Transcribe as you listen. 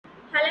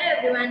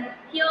everyone,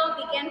 here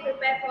we can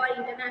prepare for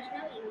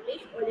International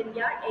English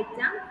Olympiad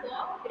exam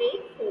for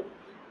grade 4.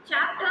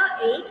 Chapter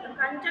 8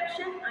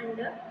 Conjunction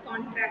under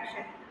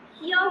Contraction.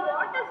 Here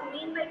what does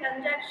mean by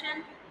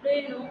conjunction? Do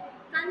you know?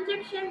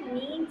 Conjunction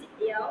means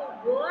a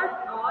word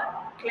or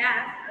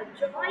class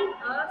join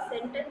a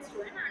sentence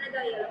to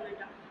another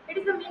element.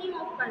 It is the meaning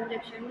of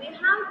conjunction. We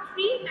have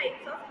three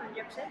types of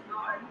conjunction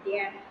are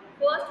there.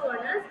 First one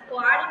is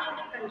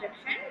coordinating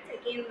conjunction,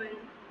 second one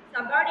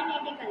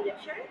subordinating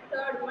conjunction,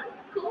 third one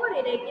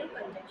correlative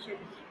conjunction.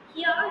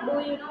 Here, do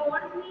you know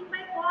what I mean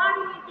by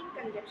coordinating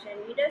conjunction?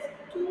 It is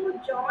to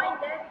join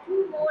the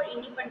two more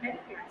independent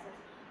classes.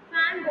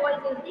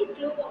 Fanboys is the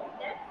clue of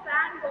that.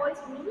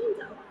 Fanboys means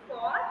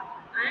for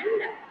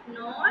and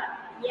nor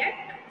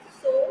yet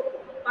so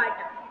but.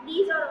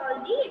 These are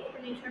all the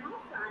explanation of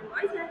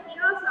fanboys. And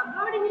here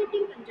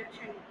subordinating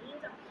conjunction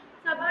means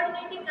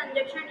subordinating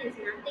conjunction is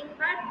nothing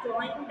but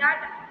join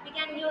that we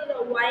can use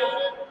a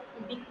while,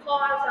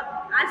 because,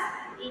 as,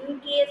 in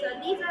case.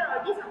 These are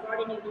all the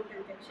subordinating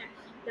conjunction.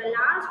 The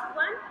last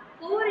one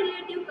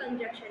correlative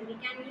conjunction. We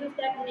can use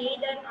that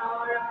neither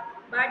or,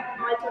 but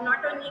also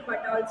not only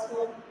but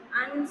also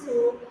and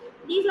so.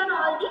 These are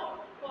all the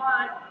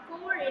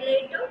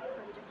correlative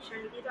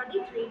conjunction. These are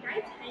the three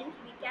types. Hence,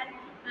 we can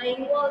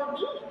involve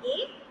the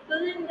A,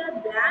 fill in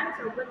the blanks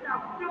with the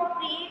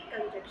appropriate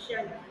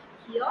conjunction.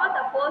 Here,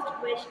 the first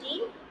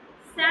question: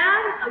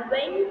 Sam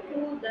went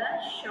to the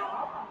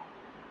shop.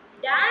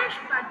 Dash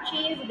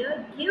purchased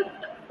a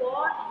gift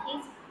for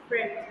his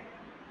friends.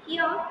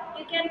 Here,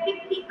 you can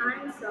pick the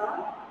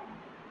answer.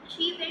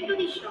 She went to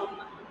the shop,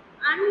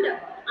 and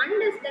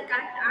is the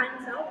correct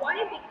answer.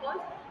 Why?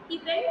 Because he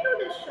went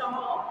to the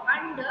shop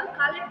and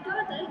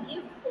collected the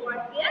gift for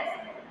his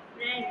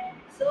friend.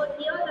 So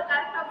here the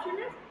correct option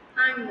is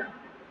and.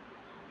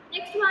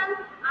 Next one,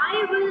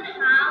 I will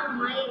have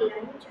my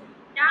lunch.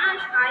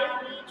 Dash I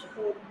reach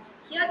home.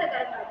 Here the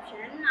correct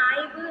option,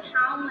 I will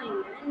have my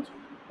lunch.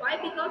 Why?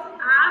 Because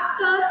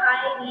after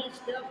I reach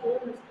the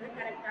home is the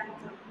correct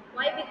answer.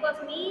 Why? Because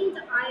means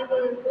I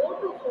will go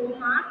to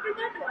home. After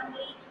that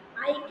only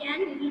I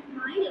can eat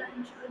my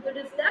lunch. That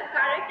is the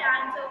correct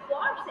answer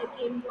for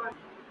second one.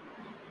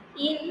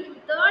 In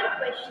third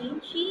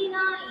question,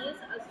 Sheena is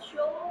a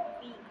show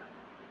weak.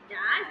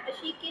 That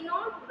she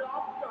cannot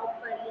walk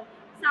properly.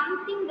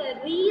 Something the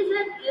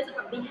reason is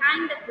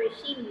behind the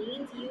question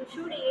means you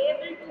should be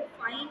able to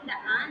find the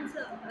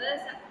answer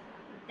is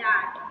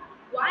that.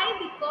 Why?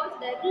 Because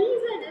the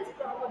reason is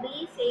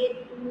probably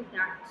said to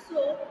that.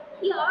 So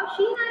here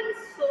Sheena is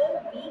so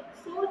weak,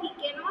 so he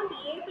cannot be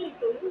able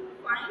to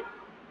find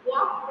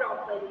walk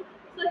properly.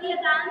 So here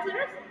the answer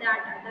is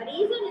data. The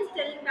reason is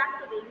telling back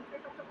to the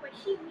input of the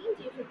question means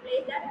you should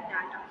place that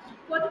data.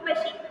 Fourth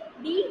question,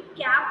 be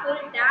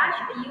careful dash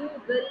you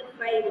will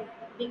fail.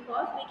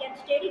 Because we can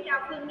study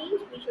careful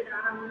means we should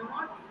have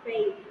not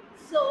failed.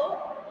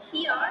 So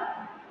here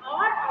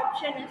our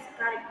option is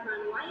correct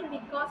one. Why?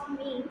 Because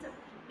means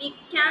we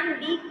can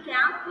be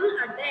careful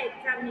at the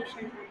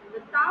examination time.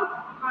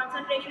 Without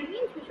concentration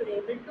means we should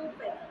able to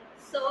fail.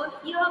 So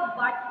here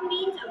but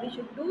means we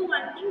should do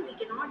one thing, we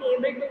cannot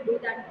able to do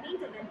that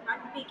means that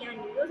but we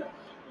can use.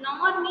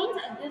 Nor means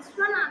this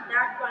one or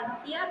that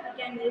one. Here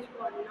we can use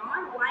for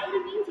nor.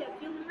 While means a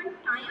few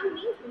moment time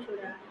means we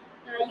should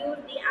use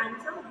the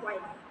answer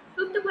while.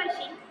 Fifth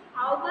question,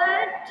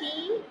 our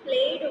team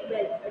played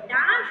well.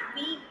 Dash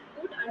we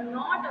could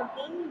not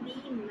win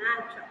the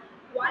match.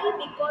 Why?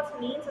 Because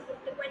means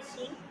fifth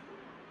question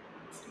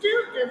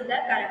still is the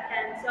correct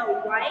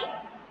answer.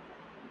 Why?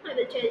 I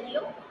will tell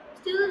you.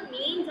 Still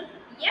means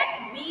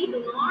yet we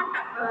do not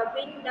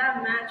win the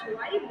match.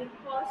 Why?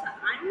 Because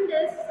and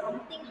is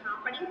something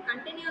happening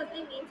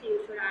continuously means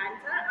you should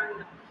answer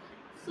and.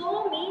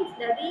 So means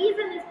the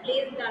reason is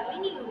placed the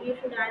meaning you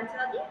should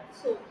answer the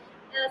so.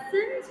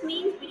 Since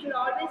means we should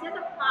always say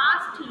the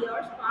past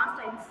years, past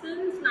time.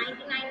 Since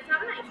 1997,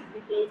 I should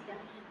be placed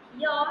there.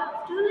 Here,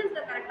 still is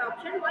the correct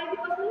option. Why?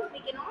 Because means we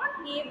cannot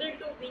be able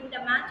to win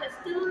the match.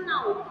 Still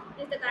now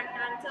is the correct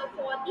answer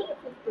for the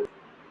fifth.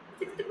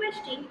 Sixth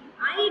question,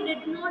 I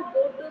did not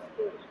go to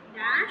school.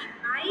 Dash,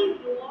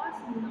 I was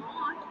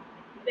not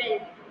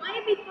well. Why?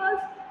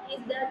 Because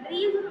is that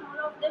reason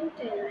all of them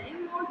tell I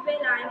am not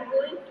well, I am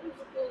going to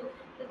school.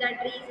 Is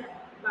that reason.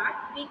 But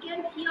we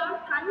can here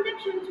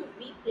conjunction should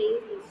be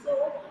placed.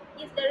 So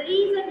if the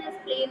reason is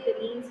placed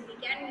means we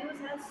can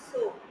use as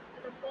so. So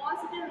the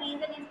positive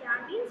reason is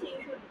that means you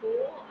should go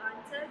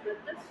answer with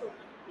the so.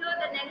 Here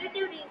the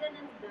negative reason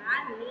is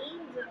that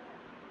means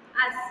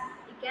as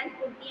you can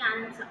put the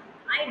answer.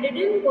 I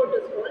didn't go to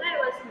school, I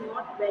was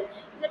not well.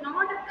 The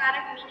not a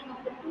correct meaning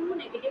of the two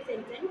negative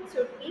sentences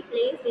should be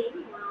placed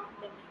in one of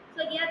them.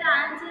 So here the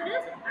answer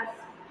is as.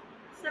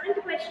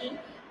 Seventh question,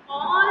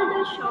 all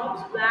the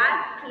shops were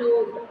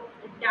closed.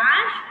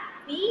 Dash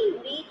we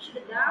reached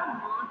the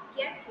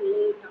market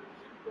later.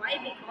 Why?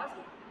 Because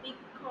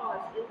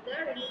is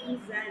the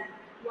reason.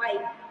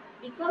 Why?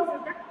 Because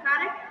is the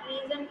correct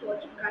reason for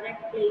the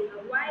correct place.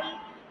 Why?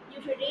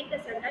 You should read the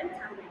sentence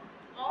again.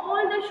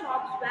 All the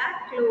shops were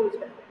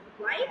closed.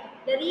 Why?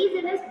 The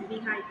reason is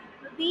behind.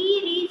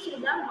 We reached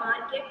the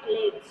market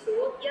late.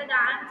 So here the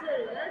answer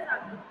is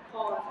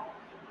because.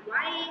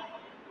 Why?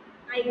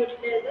 I will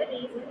tell the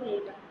reason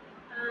later.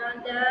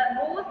 The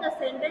both the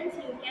sentence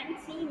you can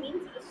see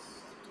means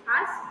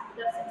as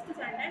the sixth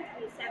sentence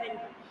is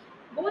seventh.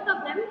 Both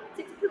of them,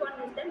 sixth one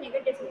is the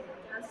negative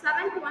sentence.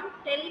 Seventh one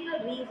telling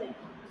a reason.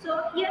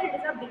 So here it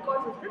is a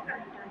because is the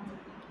correct answer.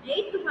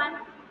 Eighth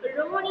one,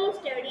 Ronnie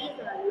studies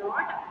a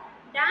lot.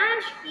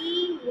 Dash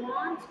he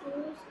wants to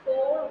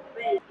score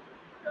well.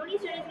 Tony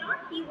studies not,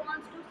 he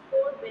wants to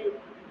score well.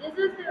 This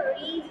is the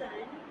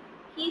reason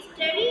he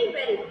study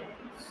well.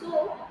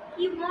 So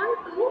he want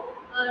to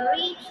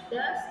reach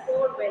the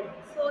score well.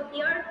 So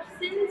here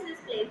since is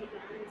placed the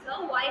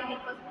answer. Why?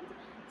 Because means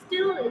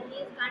still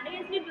he is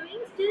continuously doing,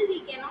 still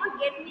he cannot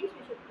get means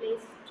we should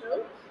place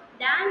still.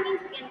 Then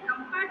means we can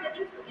compare the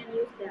things we can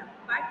use there.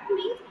 But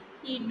means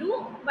he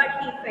do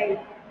but he failed.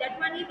 That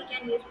only we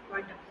can use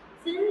but.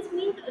 Since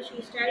means she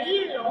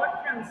studied a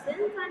lot from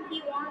since and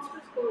he wants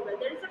to score well.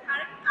 There is a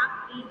correct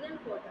reason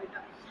for that.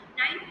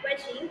 Ninth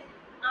question.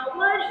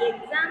 Our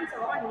exams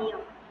are near.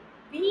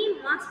 We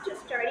must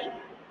study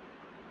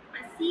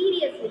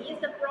seriously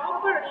is the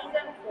proper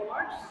reason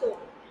for so.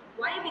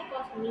 Why?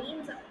 Because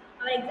means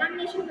our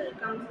examination will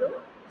come through.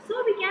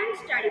 So we can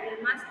study.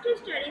 We must study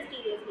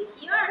seriously.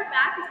 Here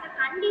back is the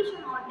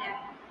condition on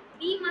that.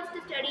 We must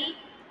study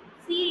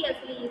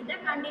seriously is the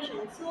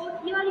condition. So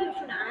here you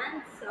should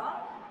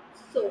answer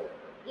so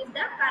is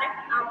the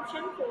correct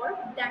option for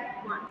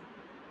that one.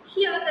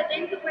 Here the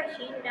 10th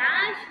question,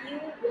 dash you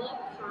work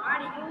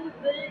hard, you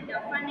will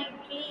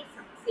definitely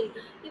succeed.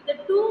 If the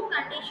two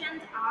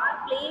conditions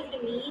are placed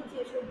means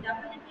you should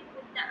definitely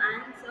put the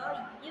answer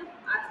if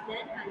as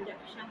their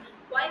conjunction.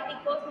 Why?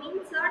 Because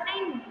means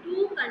certain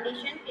two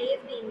conditions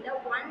placed in the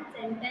one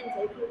sentence.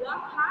 If you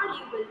work hard,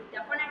 you will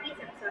definitely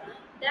succeed.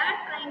 That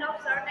kind of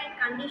certain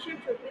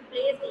condition should be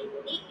placed in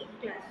the if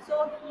clause.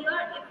 So here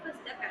if is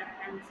the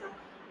correct answer.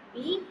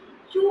 B.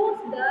 Choose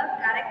the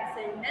correct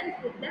sentence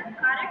with the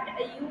correct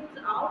use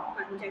of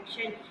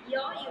conjunction.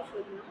 Here you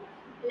should know.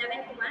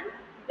 11th one.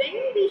 When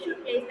we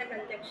should place the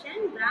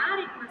conjunction, where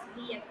it must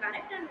be a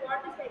correct and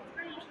what is the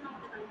explanation of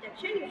the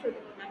conjunction, you should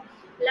know that.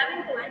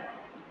 11th one.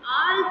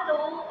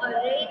 Although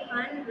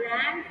Rehan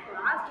ran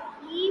fast,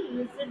 he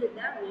missed the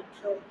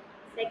metro.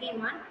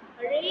 Second one.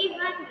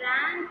 Rehan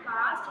ran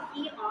fast,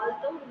 he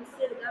also missed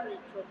the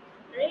metro.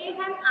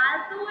 Rehan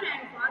also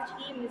ran fast,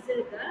 he missed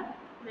the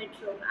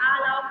metro.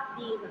 All of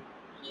these.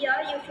 Here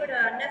you should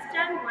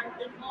understand one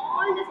thing.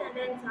 All the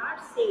sentences are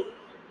same,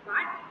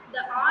 but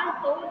the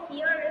although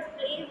here is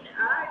placed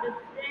a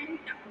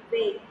different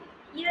way.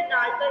 Here the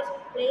although is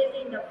placed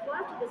in the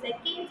first, the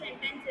second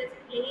sentence is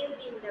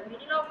placed in the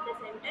middle of the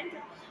sentence.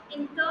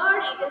 In third,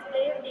 it is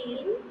placed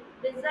in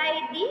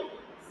beside the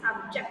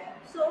subject.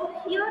 So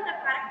here the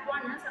correct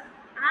one is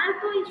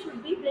although it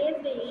should be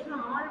placed in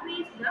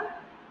always the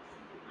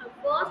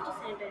first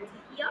sentence.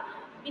 Here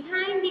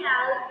behind the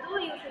although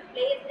you should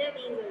place the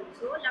reason.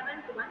 So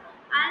 11th one,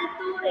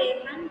 although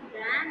Rehan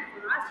ran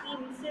fast, he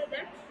missed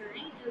the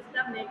train is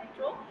the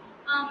metro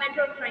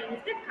train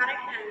is the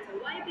correct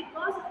answer. Why?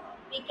 Because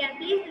we can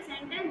place the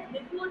sentence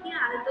before the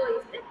although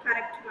is the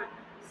correct one.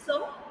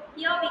 So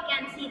here we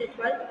can see the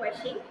 12th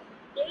question.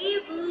 They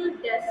will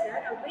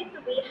desert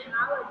with we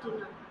have a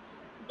dinner.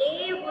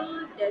 They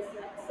will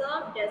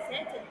serve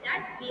desserts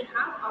that we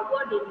have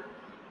our dinner.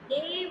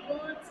 They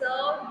will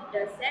serve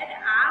dessert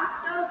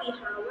after we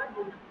have a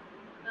dinner.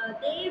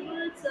 They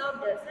will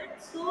serve dessert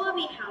so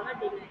we have a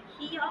dinner.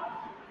 Here,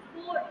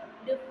 four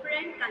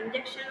different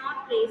conjunction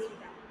are placed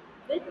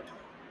with,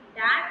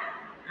 that,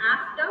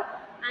 after,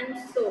 and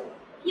so.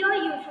 Here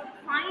you should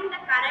find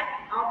the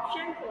correct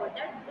option for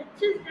that,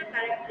 which is the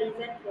correct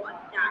reason for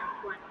that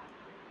one.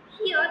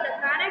 Here the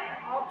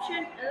correct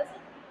option is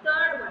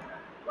third one.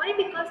 Why?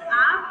 Because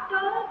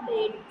after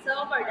they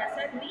serve a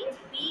dessert means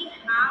we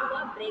have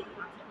a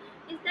breakfast.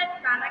 Is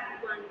that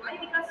correct one? Why?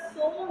 Because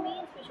so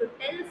means we should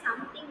tell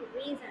something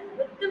reason.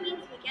 With the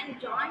means we can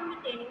join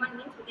with anyone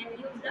means we can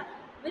use the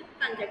with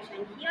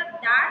conjunction. Here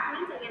that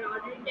means I can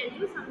already tell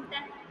you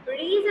something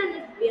reason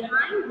is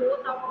behind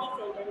both of these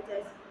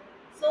sentences.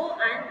 So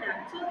and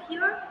that. So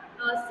here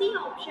C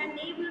option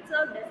they will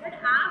serve dessert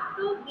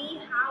after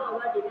we have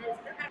our dinner is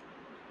the correct.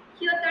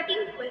 Here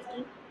 13th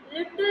question.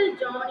 Little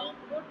Johnny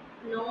could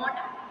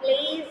not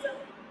play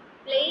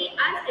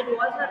as it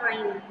was a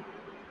raining.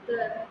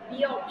 The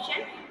B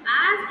option.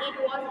 As it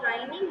was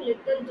raining,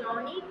 little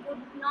Johnny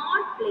could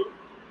not play.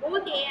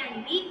 Both A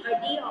and B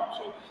a D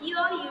option.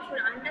 Here you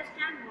should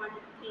understand one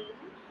thing.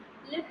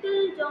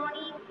 Little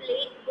Johnny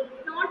could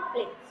not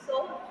play.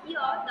 So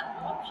here the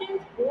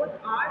options both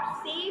are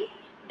same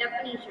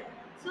definition.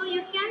 So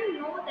you can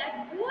know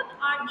that both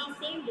are the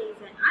same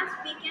reason. As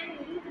we can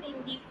use it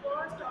in the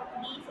first of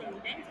the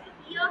sentence,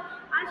 here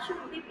as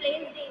should be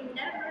placed in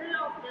the middle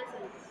of the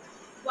sentence.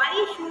 Why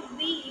should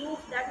we use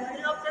that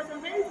middle of the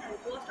sentence and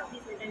first of the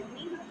sentence?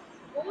 Means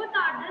both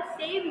are the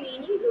same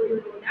meaning. Do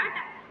you know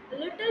that?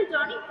 Little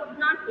Johnny could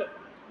not play.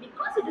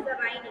 because it is a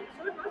rhyming.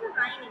 So it was a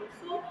rhyming.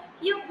 So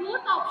here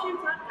both options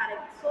are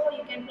correct. So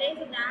you can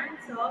place the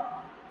answer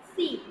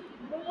C.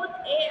 Both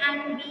A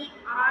and B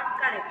are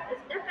correct. Is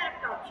the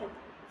correct option.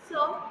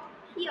 So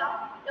here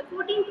the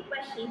 14th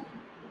question.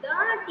 The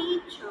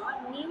teacher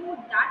knew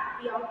that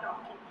we are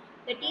talking.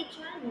 The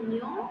teacher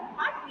knew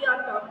what we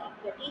are talking.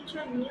 The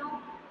teacher knew,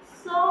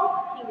 so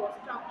he was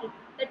talking.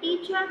 The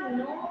teacher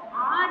know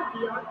or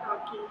we are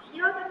talking.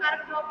 Here the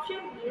correct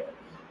option is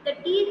the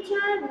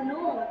teacher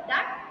know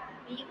that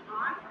we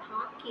are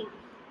talking.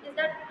 Is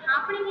that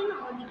happening in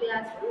all the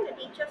classroom? The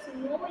teachers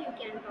know you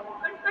can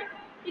talk, but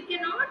you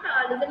cannot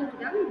listen to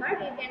them, but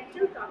you can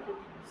still talk it.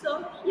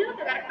 So here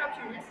the correct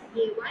option is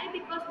A. Why?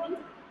 Because means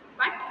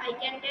but I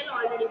can tell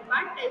already.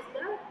 But is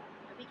the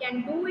we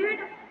can do it,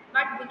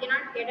 but we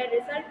cannot get a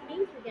result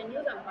means we can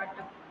use a but.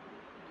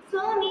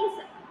 So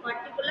means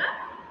particular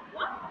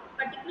what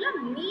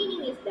particular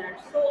meaning is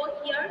that. So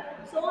here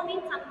so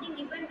means something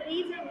different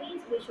reason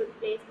means we should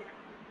place that.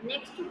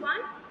 Next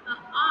one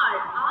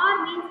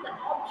R means the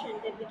option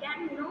that we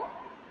can know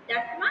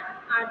that one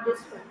or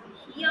this one.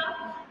 Here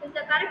is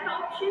the correct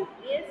option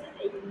is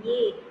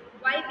A.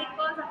 Why?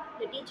 Because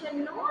the teacher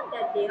know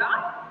that they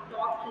are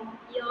talking.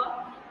 Here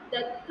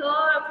the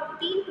third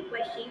 15th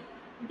question.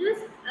 This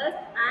is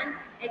an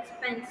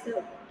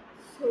expensive.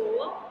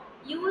 So,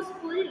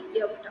 useful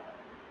gift.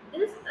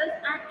 This is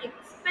an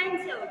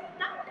expensive,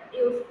 that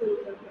useful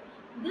gift.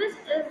 This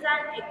is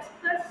an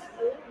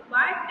expensive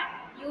but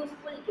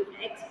useful gift.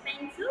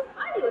 Expensive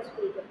but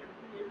useful gift.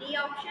 The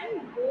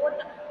option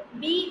both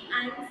B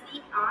and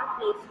C are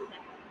placed to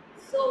them.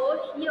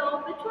 So here,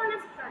 which one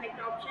is correct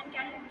option?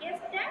 Can you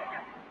guess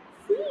that?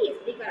 C is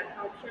the correct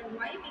option.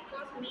 Why?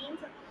 Because means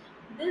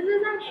this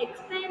is an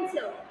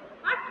expensive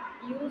but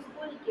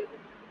useful gift.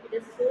 It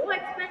is so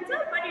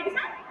expensive, but it is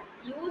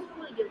a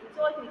useful gift.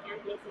 So we can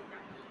place it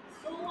down.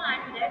 So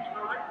and that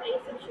our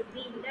place it should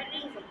be in the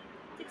reason.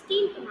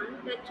 16th one,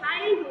 the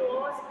child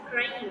was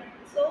crying,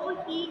 so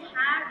he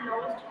had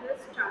lost his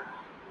child.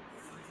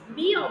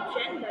 B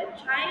option, the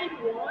child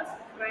was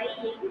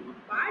crying,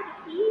 but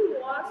he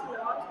was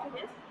lost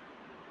his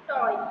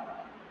toy.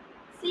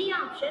 C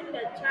option,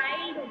 the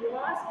child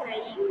was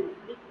crying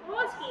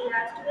because he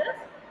lost his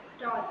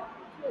toy.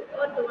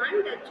 Fourth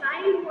one, the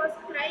child was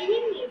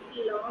crying if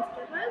he lost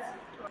his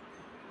toy.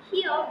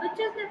 Here, which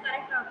is the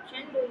correct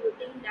option? Do you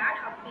think that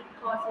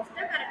because is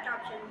the correct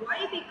option?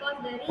 Why? Because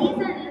the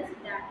reason is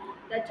that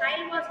the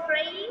child was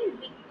crying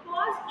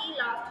because he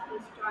lost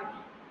his toy.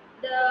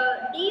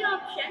 The D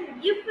option,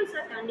 if is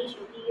a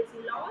condition, he is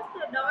lost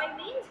the toy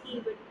means he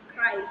would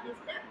cry. Is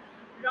the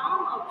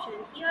wrong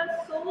option here.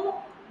 So,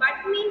 but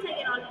means I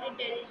can already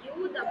tell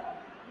you the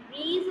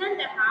reason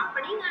that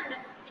happening and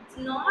it's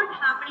not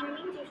happening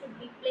means you should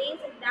be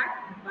placed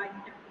that but.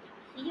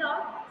 Here,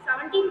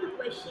 17th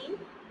question,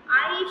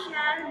 I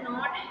shall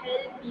not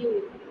help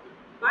you,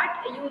 but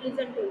you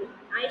listen to me.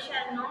 I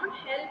shall not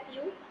help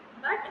you,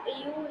 but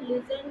you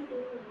listen to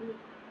me.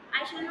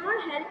 I shall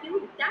not help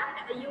you,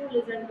 that you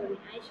listen to me.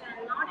 I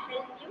shall not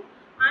help you,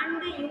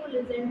 and you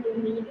listen to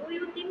me. Do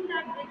you think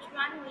that which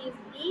one is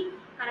the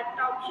correct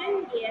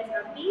option? Yes,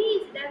 B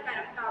is the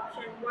correct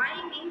option. Why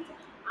means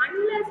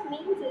unless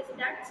means is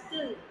that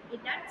still.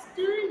 If that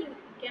still you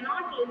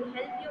cannot help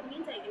you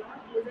means I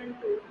cannot listen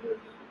to you.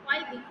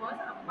 Why? Because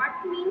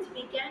but means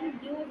we can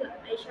use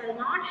I shall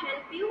not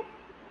help you.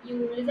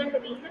 You listen to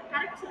me is the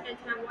correct sentence.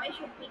 Now why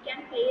should we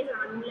can place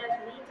unless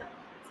means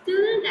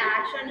still the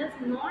action is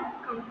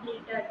not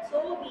completed.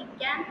 So we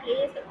can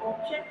place the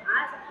option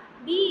as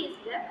B is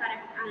the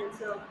correct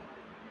answer.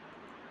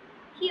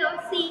 Here,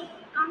 see,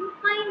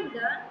 combine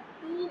the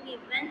two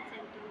given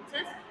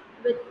sentences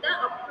with the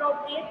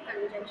appropriate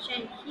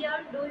conjunction. Here,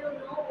 do you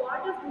know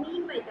what is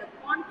mean by the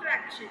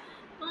contraction?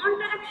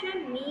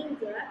 Contraction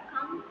means a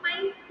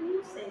combine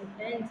two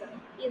sentences.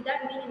 Is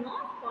that meaning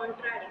of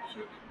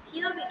contradiction?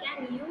 Here we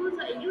can use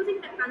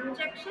using the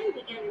conjunction.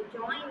 We can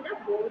join the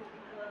both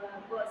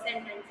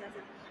sentences.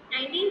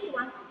 19th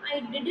one. I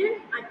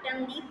didn't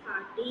attend the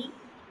party.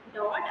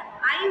 Dot.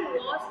 I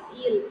was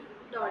ill.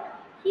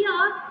 Dot.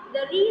 Here,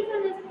 the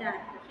reason is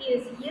that he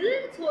is ill,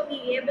 so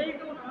he able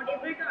to not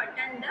able to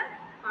attend the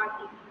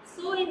party.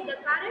 So, in the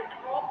correct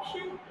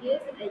option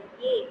is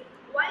A.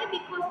 Why?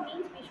 Because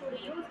means we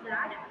should use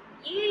that.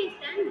 A is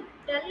then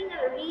telling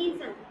a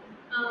reason.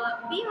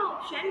 B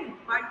option,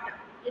 but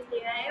is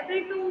they are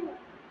able to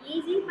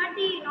easy, but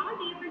they not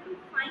able to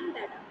find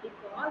that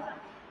because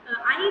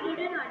I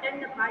didn't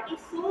attend the party,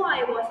 so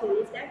I was ill.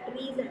 Is that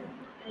reason?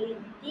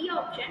 D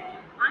option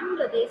and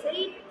they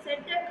say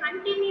said the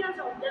continuous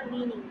of the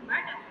meaning,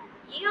 but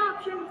A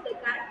option is the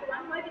correct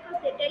one. Why? Because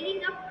they're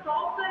telling a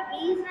proper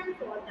reason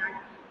for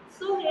that.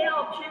 So A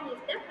option is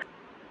the correct.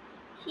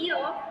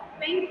 Here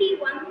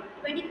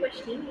 20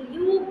 question,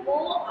 you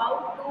go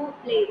out to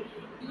play,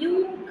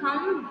 you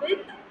come with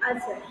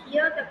us.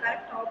 Here the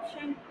correct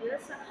option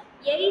is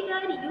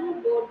either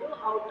you go to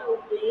out to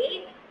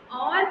play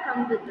or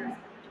come with us,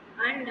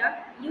 and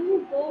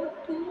you go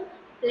to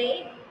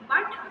play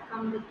but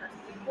come with us.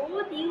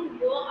 Both you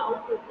go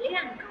out to play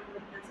and come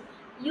with us.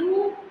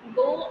 You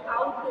go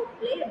out to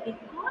play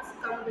because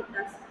come with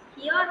us.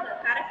 Here the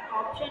correct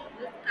option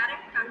is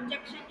correct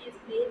conjunction is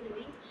placed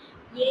means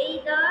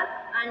either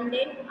and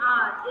then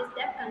are is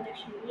that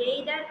conjunction.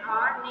 Either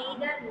or,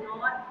 neither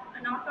nor,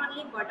 not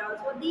only but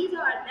also. These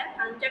are the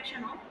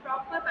conjunction of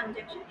proper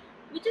conjunction,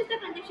 which is the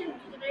conjunction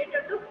which is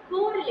related to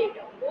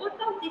correlative. Both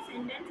of the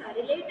sentence are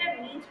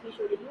related means we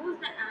should use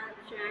the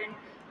action.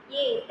 A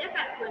is the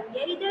correct one.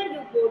 Either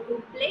you go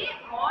to play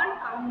or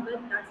come with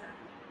us.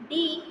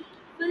 D.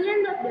 Fill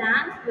in the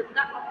blanks with the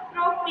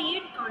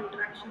appropriate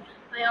contraction.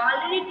 I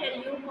already tell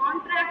you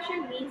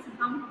contraction means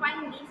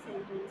combine the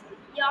sentence.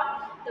 Here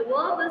the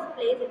verb is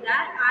placed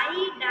there.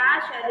 I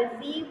dash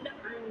received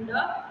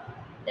under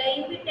the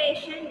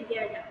invitation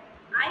yet.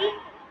 I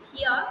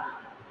here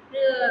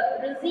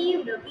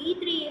received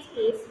V3 is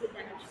placed with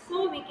that.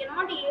 So we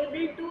cannot be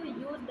able to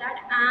use that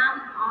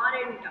am,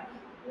 aren't,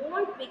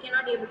 won't, we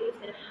cannot able to use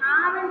that.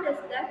 Haven't is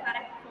the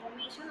correct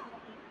formation of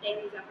the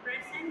tense.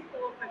 Present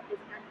perfect is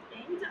that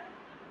tense.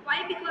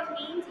 Why? Because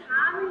means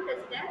haven't is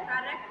the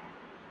correct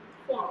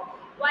form.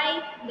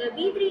 Why? The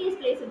V3 is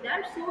placed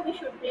there, so we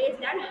should place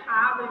that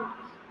haven't.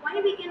 Why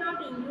we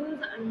cannot use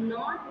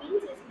not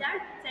means is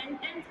that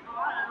sentence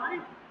or all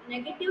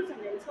negative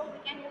sentence, so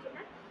we can use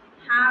that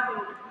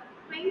haven't.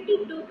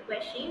 22th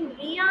question.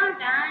 Ria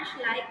dash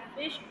like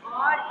fish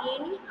or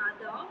any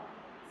other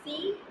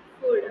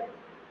seafood.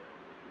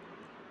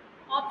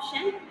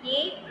 Option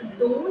A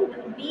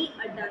don't, B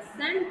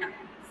doesn't,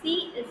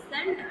 C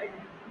isn't,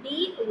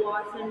 D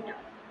wasn't.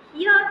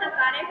 Here the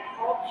correct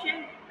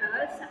option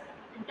is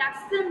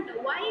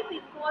doesn't. Why?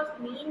 Because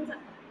means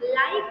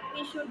like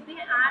we should be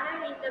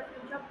added in the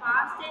future.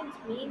 Past tense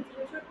means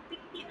you should pick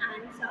the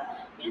answer.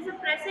 It is a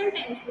present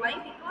tense. Why?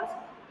 Because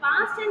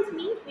past tense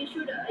means we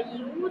should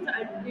use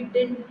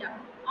didn't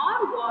or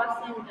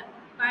wasn't.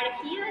 But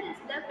here is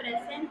the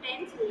present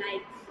tense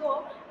like.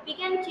 So we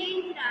can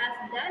change it as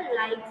the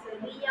likes.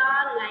 Ria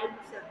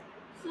likes.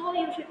 So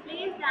you should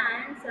place the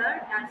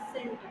answer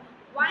doesn't.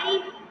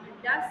 Why?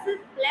 Does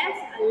plus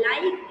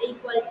like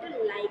equal to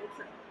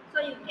likes. So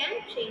you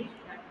can change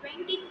that.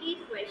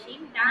 23rd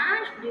question.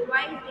 Dash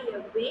devised a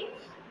way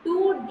to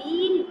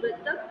deal with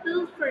the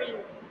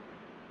pilfering.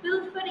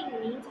 Pilfering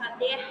means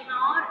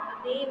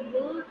they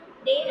will,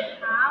 they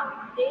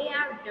have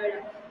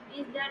done.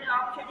 Is that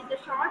option is the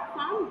short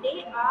form?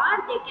 They are,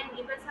 they can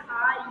give us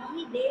a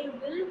re, they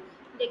will,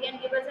 they can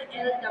give us a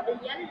l double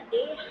l.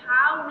 They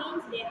have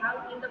means they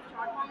have in the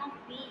short form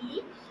of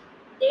be.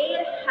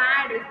 They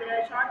had is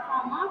the short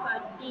form of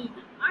D,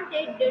 or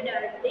they did.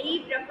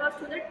 They refers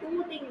to the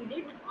two things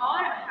did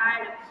or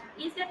had.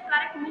 Is that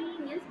correct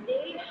meaning is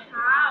they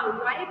have.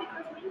 Why?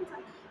 Because means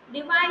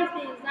device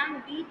is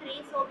and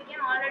B3, so we can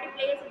already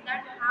place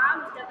that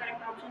have is the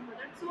correct option for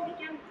that. So we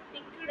can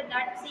pick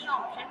that C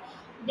option.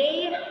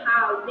 They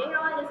have. They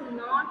are is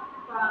not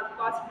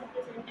possible to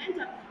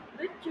sentence.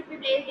 Which should be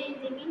placed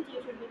in the means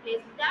you should be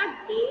placed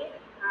that they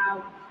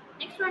have.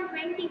 Next one,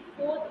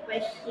 24th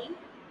question.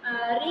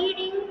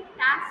 Reading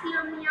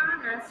Taslamia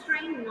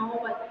Nasrine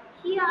novel.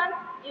 Here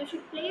you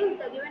should place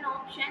the given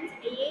options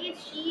A,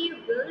 she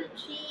will,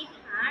 she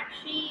had,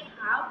 she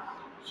have,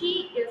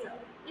 she is.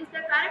 Is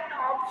the correct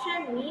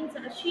option means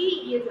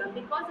she is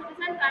because it is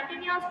a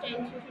continuous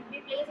tense. You should be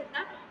placed in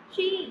the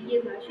she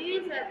is. She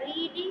is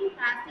reading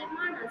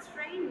Taslima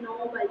Nasrine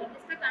novel. It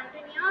is the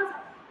continuous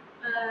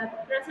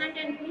present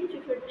tense means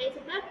you should place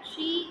in that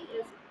she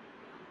is.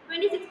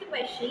 26th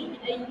question.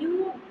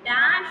 You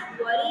dash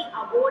worry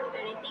about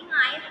anything.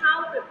 I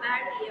have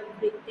prepared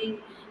everything.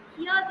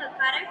 Here the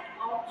correct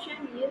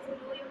option is,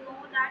 do you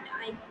know that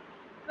I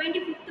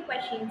 25th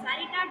question.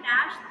 Sarita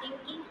dash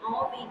thinking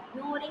of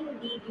ignoring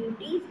the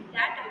duties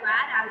that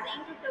were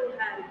assigned to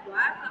her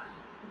work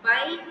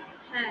by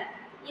her.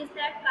 Is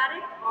that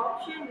correct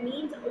option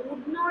means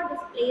would not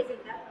displace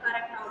it the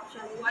correct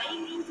option. Why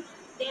means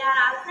they are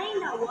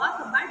assigned a work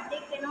but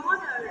they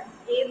cannot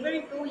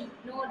able to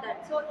ignore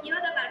that. So here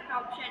the correct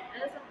option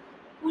is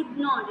could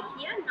not.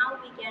 Here now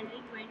we can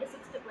read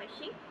 26th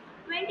question.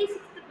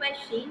 26th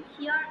question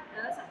here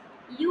is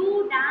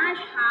you dash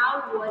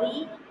have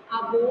worry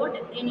about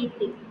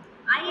anything.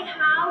 I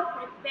have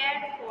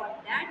prepared for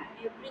that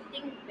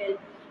everything well.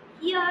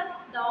 Here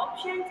the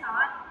options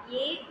are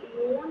A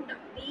won't,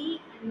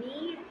 B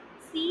need,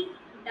 C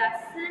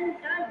doesn't,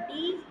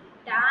 D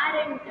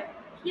daren't.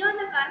 Here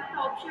the correct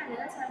option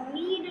is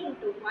needn't.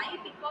 Why?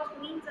 Because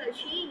means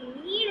she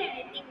need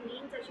anything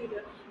means she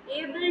is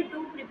able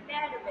to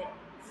prepare well.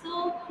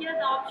 So here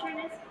the option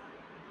is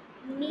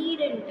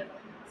needn't.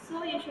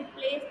 So you should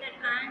place that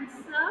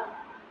answer.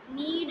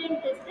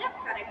 Needn't is the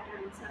correct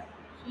answer.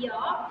 Here,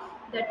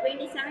 the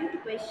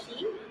 27th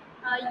question.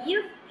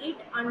 If it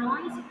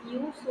annoys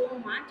you so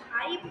much,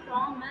 I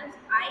promise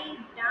I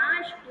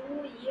dash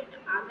do it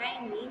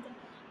again means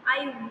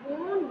I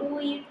won't do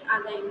it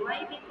again.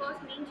 Why? Because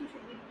means you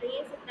should be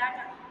placed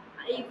that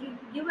if you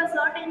give a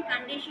certain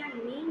condition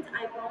means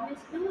I promise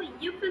to.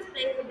 If is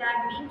placed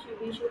that means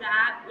we should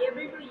have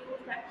able to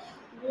use that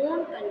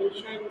won't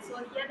condition. So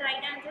here the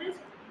right answer is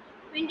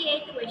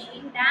 28th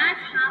question. Dash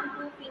have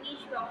to finish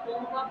your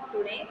homework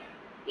today.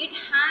 It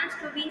has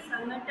to be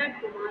submitted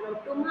tomorrow.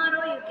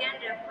 Tomorrow you can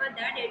refer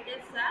that it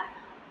is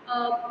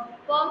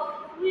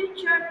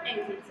future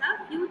tense. It's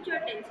a future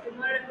tense.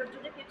 Tomorrow refers to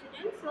the future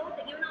tense. So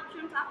the given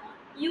options are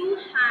you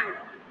had,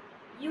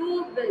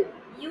 you will,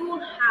 you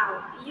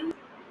have, you.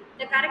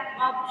 The correct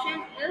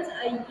option is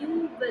a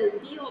you will.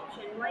 B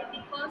option. Why?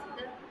 Because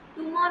the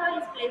tomorrow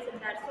is placed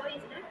there. So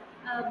is the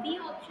B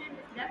option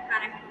is the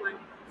correct one.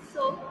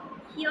 So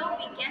here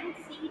we can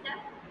see the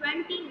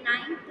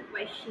 29th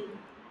question.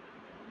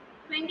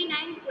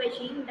 29th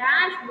question.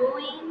 Dash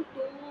going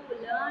to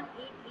learn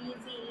it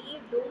easily.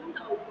 Don't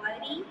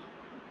worry,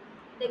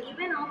 the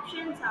given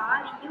options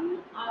are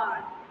you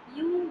are,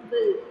 you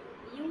will,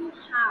 you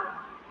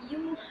have,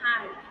 you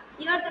had.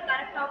 Here the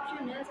correct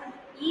option is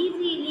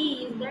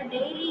easily is the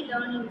daily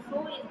learning.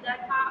 So is the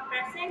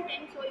present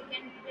tense. So you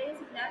can place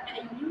that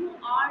you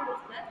are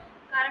is the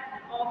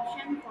correct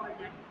option for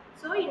that.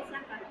 So it is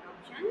the correct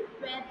option.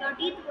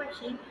 30th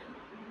question.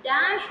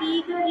 Dash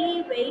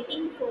eagerly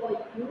waiting for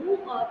you.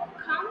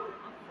 Come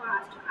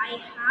fast. I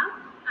have,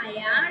 I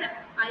add,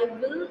 I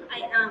will, I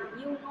am.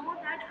 You know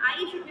that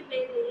I should be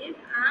placed if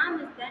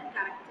am is the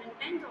correct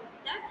sentence of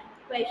the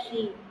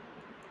question.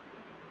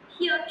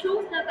 Here,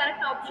 choose the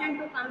correct option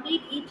to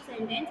complete each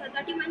sentence. A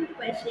 31st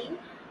question.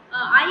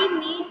 I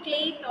made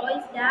clay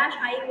toys dash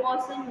I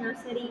was in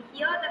nursery.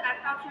 Here, the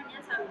correct option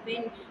is a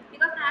when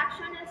because the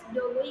action is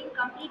doing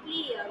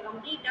completely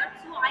completed.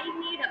 So, I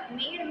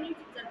made means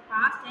it's a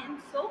past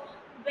tense. So,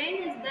 when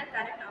is the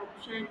correct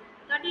option?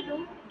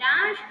 32.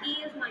 Dash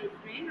he is my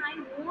friend. I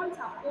won't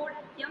support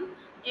him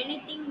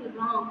anything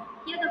wrong.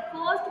 Here the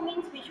first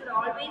means we should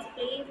always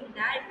place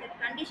that. If the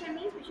condition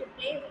means we should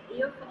place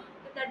if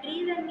the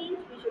reason means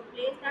we should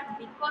place that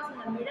because in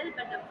the middle,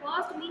 but the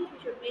first means we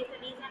should place the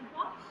reason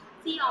for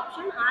C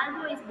option.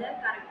 Although is the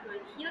correct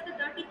one. Here the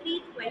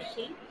 33rd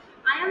question.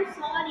 I am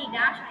sorry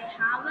dash I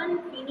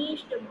haven't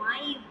finished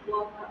my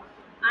work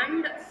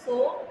and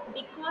so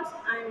because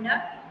and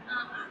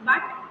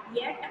but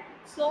yet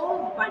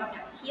so but.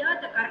 Here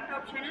the correct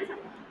option is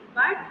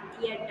but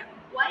yet.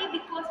 Why?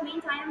 Because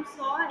means I am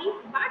sorry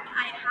but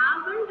I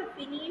haven't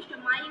finished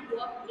my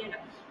work yet.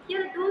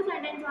 Here two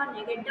sentences are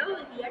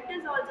negative, yet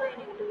is also a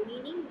negative,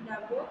 meaning the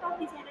both of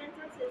the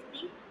sentences is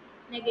the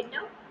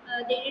negative.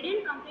 They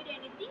didn't complete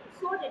anything,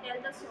 so they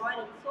tell the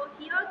sorry. So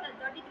here the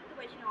 33rd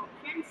question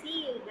option C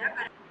is the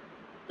correct.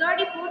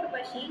 34th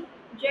question.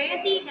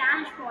 Jayati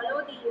dash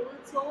follow the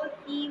rules, so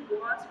he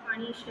was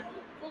punished.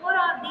 Four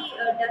of the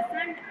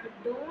doesn't,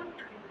 don't,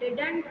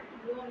 didn't,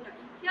 won't.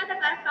 Here the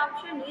correct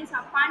option is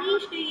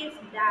punished is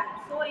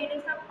that. So it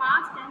is a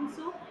past tense.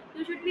 So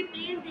you should be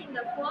placed in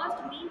the first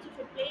means you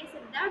should place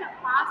in that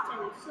past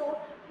tense. So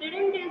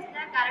didn't is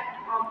the correct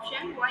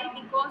option. Why?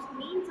 Because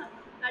means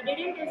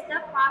didn't is the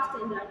past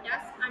tense.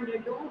 Does and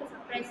don't is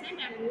a present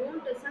and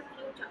won't is a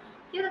future.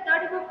 Here the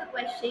 35th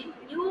question.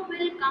 You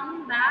will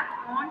come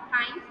back on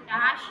time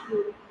dash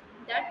you.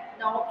 That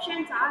the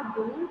options are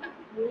don't,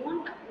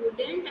 won't,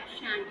 wouldn't,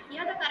 shan't.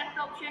 Here the correct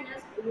option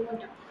is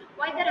won't.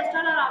 Why the rest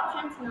of our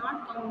options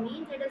not come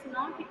means it is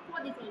not fit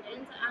for the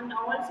sentence, and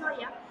also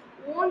yeah,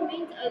 won't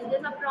means is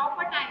this a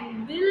proper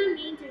time. Will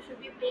means you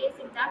should be placed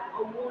in that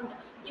or won't.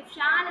 If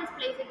shall is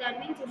placed that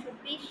means you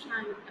should be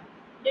shan't.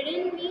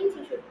 Didn't means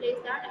you should place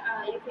that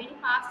if any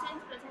past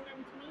tense, present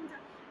tense means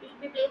you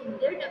should be placed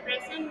did.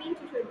 Present means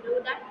you should do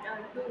that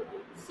do.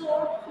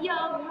 So here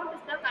what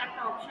is the correct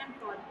option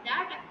for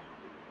that?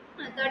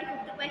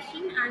 35th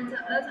question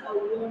answer is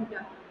won't.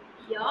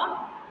 Here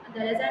the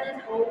lesson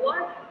is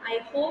over. I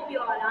hope you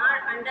all are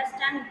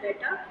understand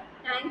better.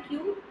 Thank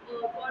you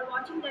for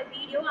watching the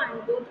video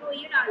and go through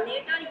it.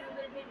 Later you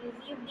will be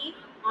receive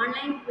the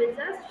online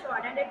quizzes. So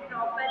attend it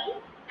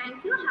properly.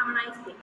 Thank you. Have a nice day.